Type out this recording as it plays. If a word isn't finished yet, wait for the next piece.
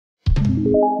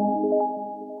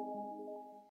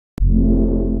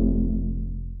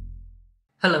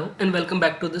Hello and welcome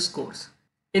back to this course.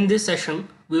 In this session,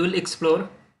 we will explore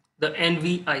the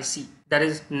NVIC, that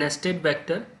is Nested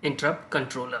Vector Interrupt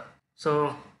Controller.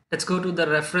 So let's go to the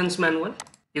reference manual.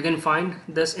 You can find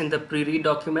this in the pre-read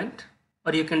document,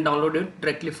 or you can download it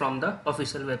directly from the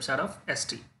official website of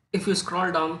ST. If you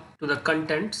scroll down to the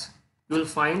contents, you will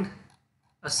find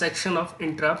a section of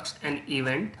interrupts and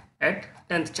event at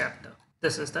 10th chapter.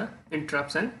 This is the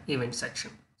interrupts and event section.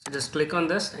 So just click on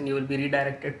this and you will be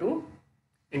redirected to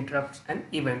interrupts and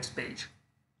events page.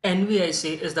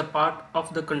 NVIC is the part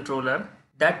of the controller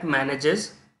that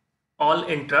manages all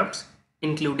interrupts,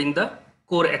 including the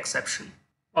core exception.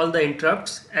 All the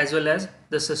interrupts as well as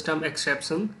the system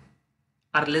exception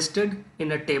are listed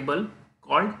in a table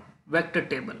called vector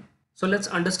table. So let's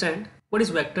understand what is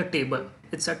vector table.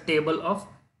 It's a table of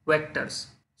vectors.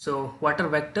 So what are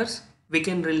vectors? We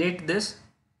can relate this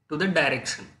to the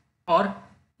direction, or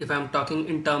if I'm talking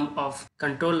in terms of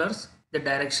controllers, the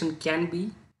direction can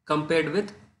be compared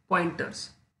with pointers.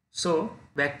 So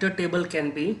vector table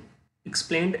can be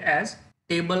explained as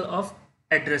table of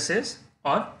addresses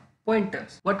or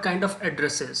pointers. What kind of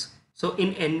addresses? So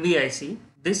in NVIC,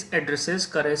 these addresses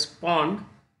correspond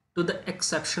to the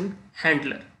exception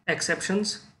handler.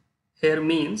 Exceptions here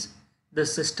means the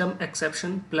system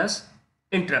exception plus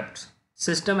interrupts.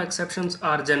 System exceptions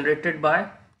are generated by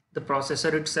the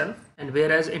processor itself, and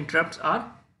whereas interrupts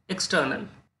are external.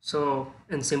 So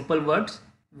in simple words,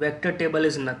 vector table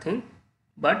is nothing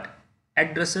but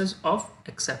addresses of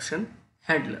exception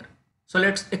handler. So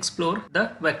let's explore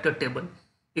the vector table.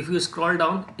 If you scroll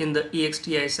down in the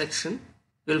EXTI section,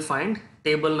 you'll find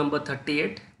table number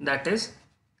 38, that is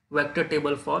vector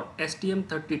table for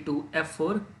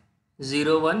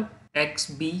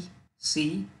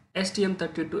STM32F401XBC,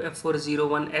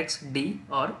 STM32F401XD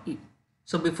or E.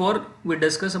 So before we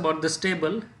discuss about this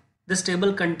table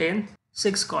contains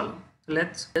 6 columns.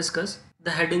 Let's discuss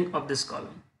the heading of this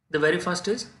column. The very first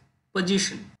is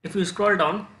position. If you scroll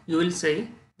down, you will see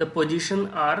the position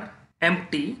are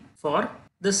empty for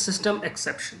the system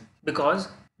exception, because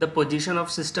the position of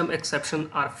system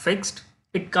exception are fixed.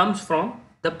 It comes from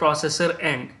the processor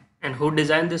end. And who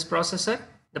designed this processor?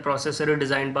 The processor is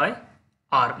designed by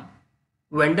ARM.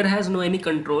 Vendor has no any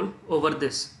control over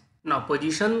this. Now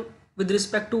position with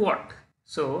respect to what?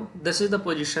 So this is the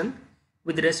position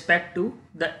with respect to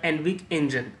the NVIC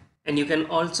engine, and you can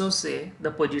also say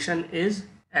the position is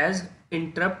as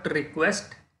interrupt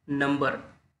request number.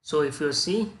 So if you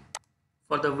see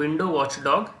for the window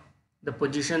watchdog, the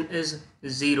position is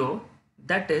 0,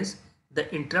 that is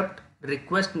the interrupt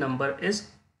request number is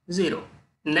 0.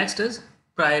 Next is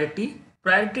priority.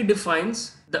 Priority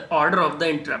defines the order of the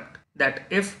interrupt, that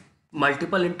if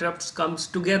multiple interrupts comes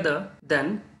together,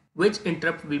 then which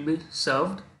interrupt will be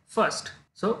served first.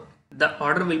 So the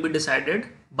order will be decided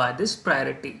by this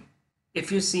priority.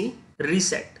 If you see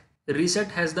reset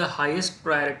has the highest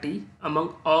priority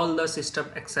among all the system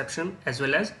exception as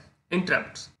well as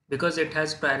interrupts, because it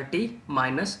has priority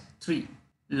 -3.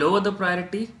 Lower the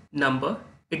priority number,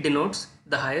 it denotes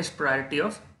the highest priority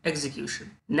of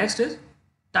execution. Next is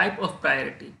type of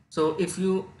priority. So if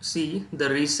you see the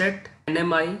reset,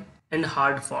 NMI and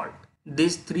hard fault,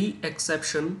 these 3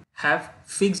 exceptions have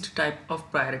fixed type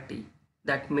of priority.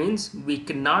 That means we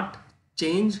cannot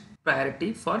change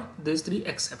priority for these 3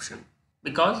 exceptions,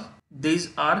 because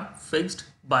these are fixed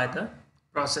by the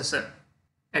processor,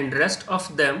 and rest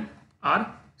of them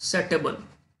are settable.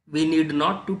 We need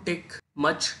not to take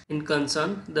much in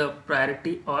concern the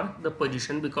priority or the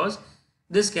position, because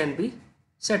this can be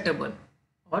settable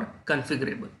or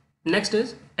configurable. Next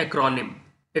is acronym.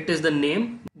 It is the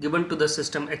name given to the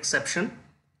system exception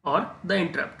or the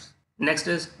interrupts. Next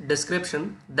is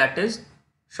description, that is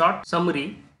short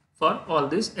summary for all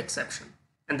these exceptions.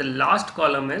 And the last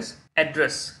column is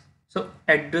address. So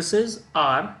addresses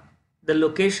are the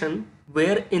location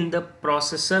where in the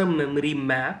processor memory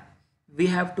map we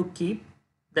have to keep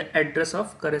the address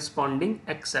of corresponding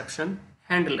exception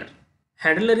handler.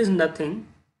 Handler is nothing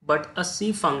but a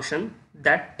C function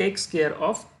that takes care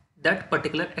of that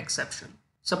particular exception.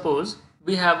 Suppose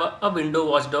we have a window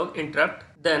watchdog interrupt,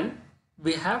 then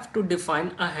we have to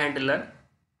define a handler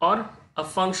or a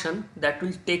function that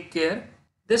will take care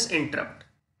this interrupt,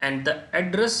 and the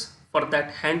address for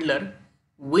that handler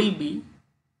will be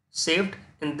saved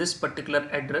in this particular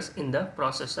address in the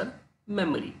processor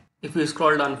memory. If you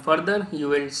scroll down further, you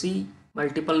will see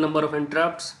multiple number of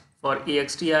interrupts for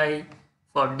EXTI,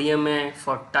 for DMA,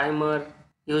 for timer,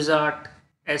 USART,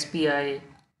 SPI,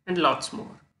 and lots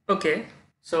more. Okay,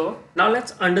 so now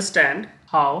let's understand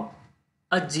how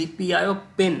a GPIO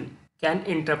pin can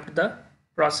interrupt the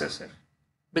processor,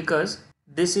 because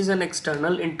this is an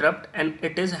external interrupt and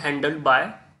it is handled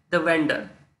by the vendor.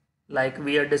 Like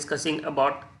we are discussing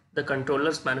about the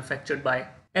controllers manufactured by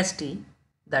ST,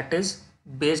 that is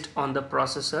based on the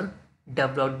processor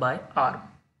developed by ARM.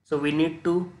 So we need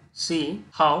to see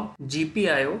how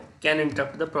GPIO can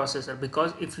interrupt the processor,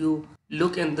 because if you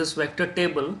look in this vector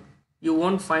table, you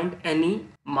won't find any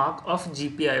mark of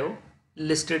GPIO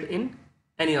listed in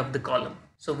any of the column.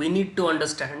 So we need to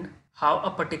understand how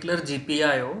a particular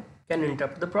GPIO can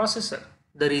interrupt the processor.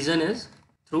 The reason is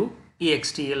through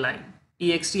EXTA line.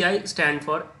 EXTI stand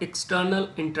for External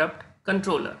Interrupt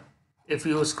Controller. If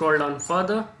you scroll down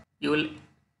further, you will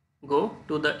go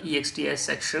to the EXTI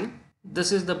section.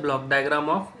 This is the block diagram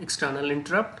of external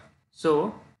interrupt.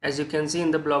 So as you can see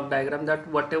in the block diagram, that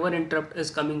whatever interrupt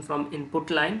is coming from input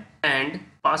line and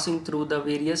passing through the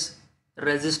various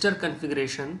register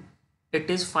configuration, it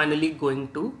is finally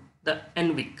going to the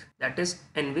NVIC, that is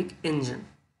NVIC engine.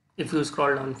 If you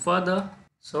scroll down further,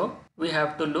 so we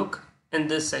have to look in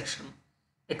this section,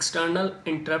 external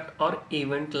interrupt or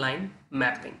event line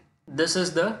mapping. This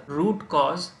is the root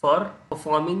cause for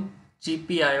performing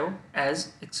GPIO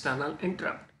as external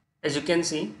interrupt. As you can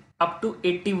see, up to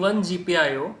 81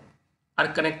 GPIO are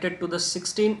connected to the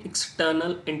 16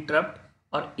 external interrupt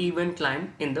or event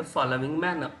line in the following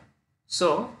manner.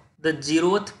 So the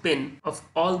 0th pin of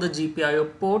all the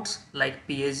GPIO ports like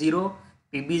PA0,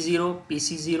 PB0,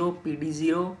 PC0,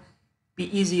 PD0,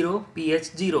 PE0,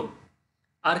 PH0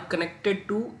 are connected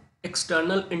to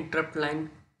external interrupt line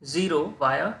 0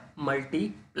 via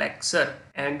multiplexer,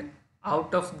 and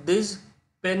out of these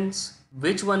pins,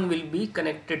 which one will be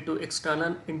connected to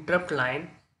external interrupt line,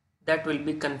 that will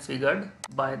be configured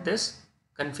by this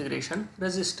configuration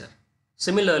register.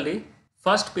 Similarly,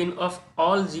 first pin of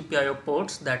all GPIO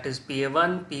ports, that is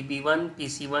PA1, PB1,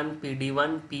 PC1,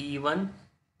 PD1, PE1,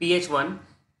 PH1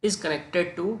 is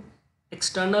connected to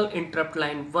external interrupt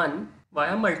line 1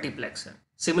 via multiplexer.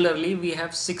 Similarly, we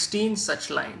have 16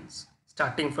 such lines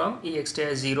starting from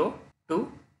EXTI 0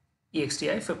 to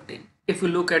EXTI 15. If you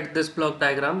look at this block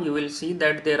diagram, you will see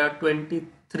that there are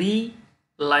 23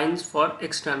 lines for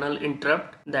external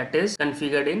interrupt that is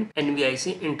configured in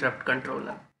NVIC interrupt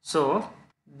controller. So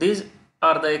these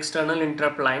are the external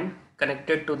interrupt line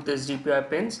connected to this GPIO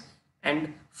pins,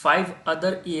 and 5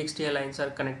 other EXTI lines are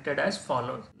connected as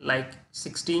follows, like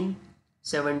 16,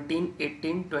 17,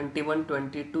 18, 21,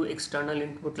 22 external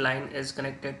input line is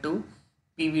connected to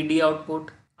PVD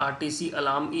output, RTC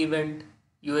alarm event,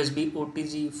 USB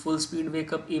OTG full speed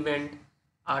wake up event,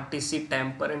 RTC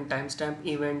tamper and timestamp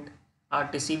event,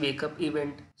 RTC wake up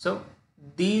event. So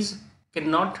these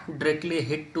cannot directly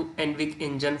hit to NVIC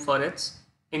engine for its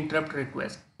interrupt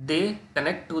request. They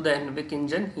connect to the NVIC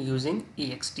engine using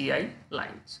EXTI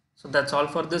lines. So that's all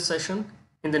for this session.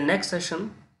 In the next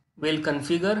session, we'll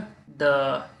configure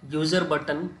the user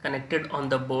button connected on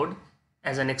the board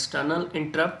as an external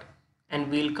interrupt, and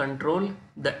we'll control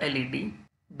the LED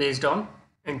based on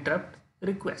interrupt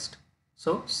request.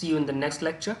 So see you in the next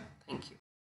lecture. Thank you.